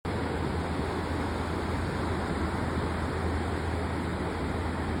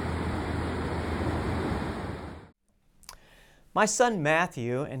My son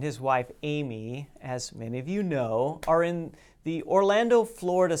Matthew and his wife Amy, as many of you know, are in the Orlando,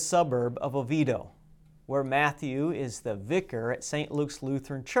 Florida suburb of Oviedo, where Matthew is the vicar at St. Luke's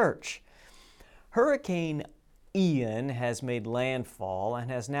Lutheran Church. Hurricane Ian has made landfall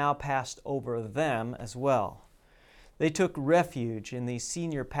and has now passed over them as well. They took refuge in the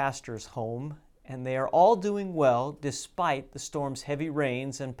senior pastor's home, and they are all doing well despite the storm's heavy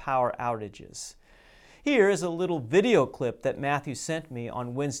rains and power outages. Here is a little video clip that Matthew sent me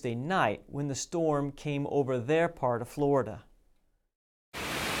on Wednesday night when the storm came over their part of Florida.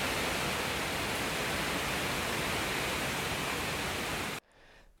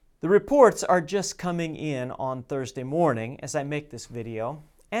 The reports are just coming in on Thursday morning as I make this video,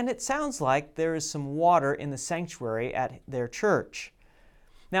 and it sounds like there is some water in the sanctuary at their church.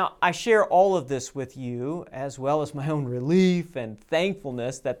 Now, I share all of this with you, as well as my own relief and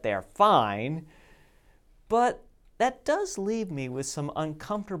thankfulness that they're fine. But that does leave me with some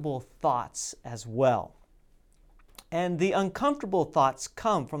uncomfortable thoughts as well. And the uncomfortable thoughts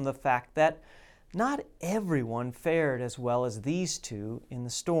come from the fact that not everyone fared as well as these two in the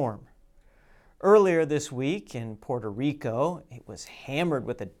storm. Earlier this week in Puerto Rico, it was hammered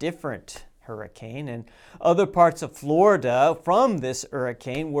with a different hurricane, and other parts of Florida from this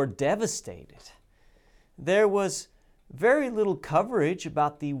hurricane were devastated. There was very little coverage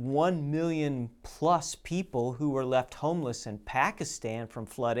about the 1 million plus people who were left homeless in Pakistan from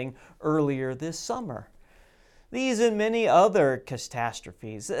flooding earlier this summer. These and many other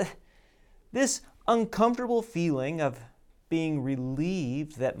catastrophes. This uncomfortable feeling of being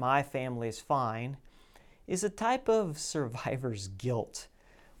relieved that my family is fine is a type of survivor's guilt.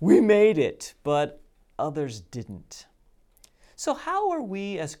 We made it, but others didn't. So how are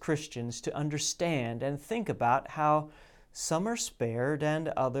we as Christians to understand and think about how some are spared and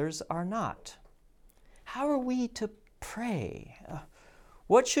others are not? How are we to pray?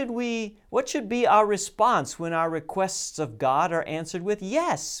 What should be our response when our requests of God are answered with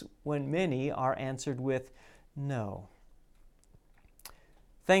yes, when many are answered with no?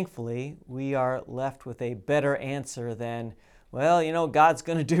 Thankfully, we are left with a better answer than, well, God's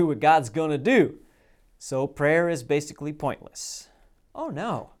going to do what God's going to do. So prayer is basically pointless. Oh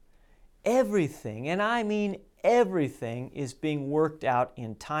no. Everything, and I mean everything, is being worked out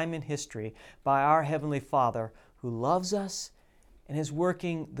in time and history by our Heavenly Father who loves us and is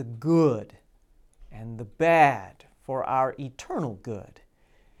working the good and the bad for our eternal good.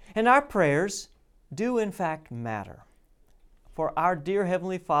 And our prayers do in fact matter. For our dear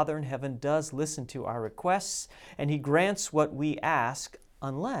Heavenly Father in heaven does listen to our requests, and He grants what we ask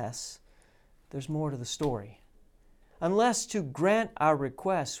unless there's more to the story. Unless to grant our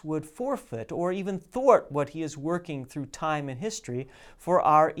requests would forfeit or even thwart what He is working through time and history for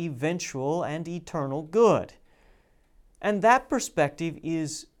our eventual and eternal good. And that perspective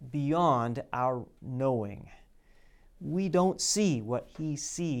is beyond our knowing. We don't see what He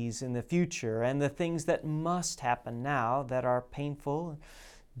sees in the future and the things that must happen now that are painful,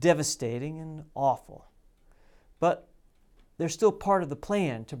 devastating, and awful. But they're still part of the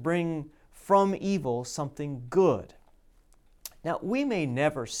plan to bring from evil something good. Now, we may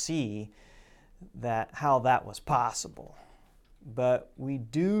never see how that was possible, but we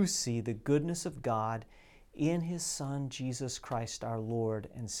do see the goodness of God in His Son, Jesus Christ, our Lord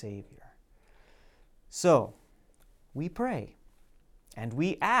and Savior. So, we pray, and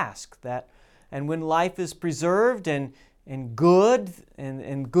we ask that, and when life is preserved and good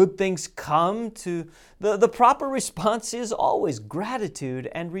things come to, the proper response is always gratitude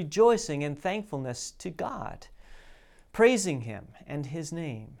and rejoicing and thankfulness to God, praising Him and His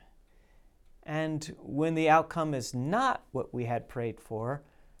name. And when the outcome is not what we had prayed for,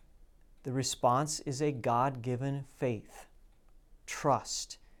 the response is a God-given faith,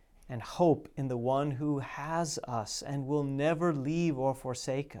 trust, and hope in the One who has us and will never leave or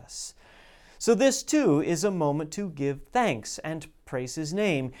forsake us. So this too is a moment to give thanks and praise His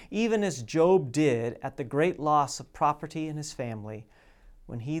name, even as Job did at the great loss of property in his family,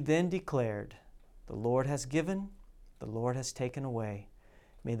 when he then declared, "The Lord has given, the Lord has taken away.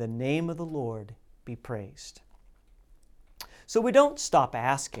 May the name of the Lord be praised." So we don't stop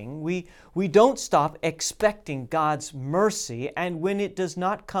asking, we don't stop expecting God's mercy, and when it does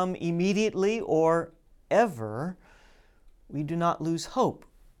not come immediately or ever, we do not lose hope,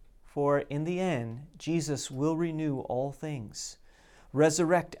 for in the end, Jesus will renew all things,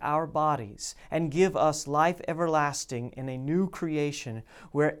 resurrect our bodies, and give us life everlasting in a new creation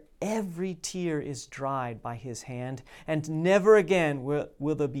where every tear is dried by His hand, and never again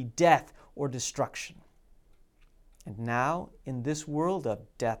will there be death or destruction. And now, in this world of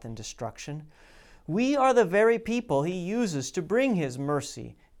death and destruction, We are the very people He uses to bring His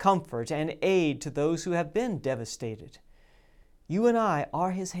mercy, comfort, and aid to those who have been devastated. You and I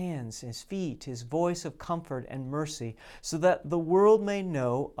are His hands, His feet, His voice of comfort and mercy, so that the world may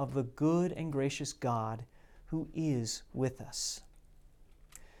know of the good and gracious God who is with us.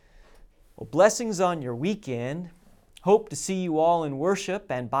 Well, blessings on your weekend. Hope to see you all in worship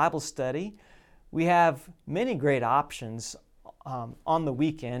and Bible study. We have many great options on the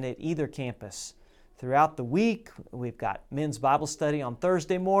weekend at either campus. Throughout the week, we've got men's Bible study on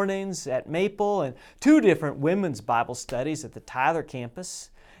Thursday mornings at Maple and 2 different women's Bible studies at the Tyler campus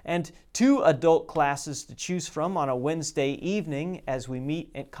and 2 adult classes to choose from on a Wednesday evening as we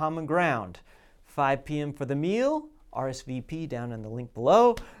meet at Common Ground. 5 p.m. for the meal, RSVP down in the link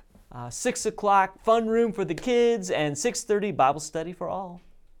below, 6 o'clock fun room for the kids, and 6:30 Bible study for all.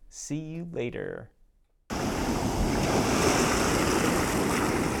 See you later.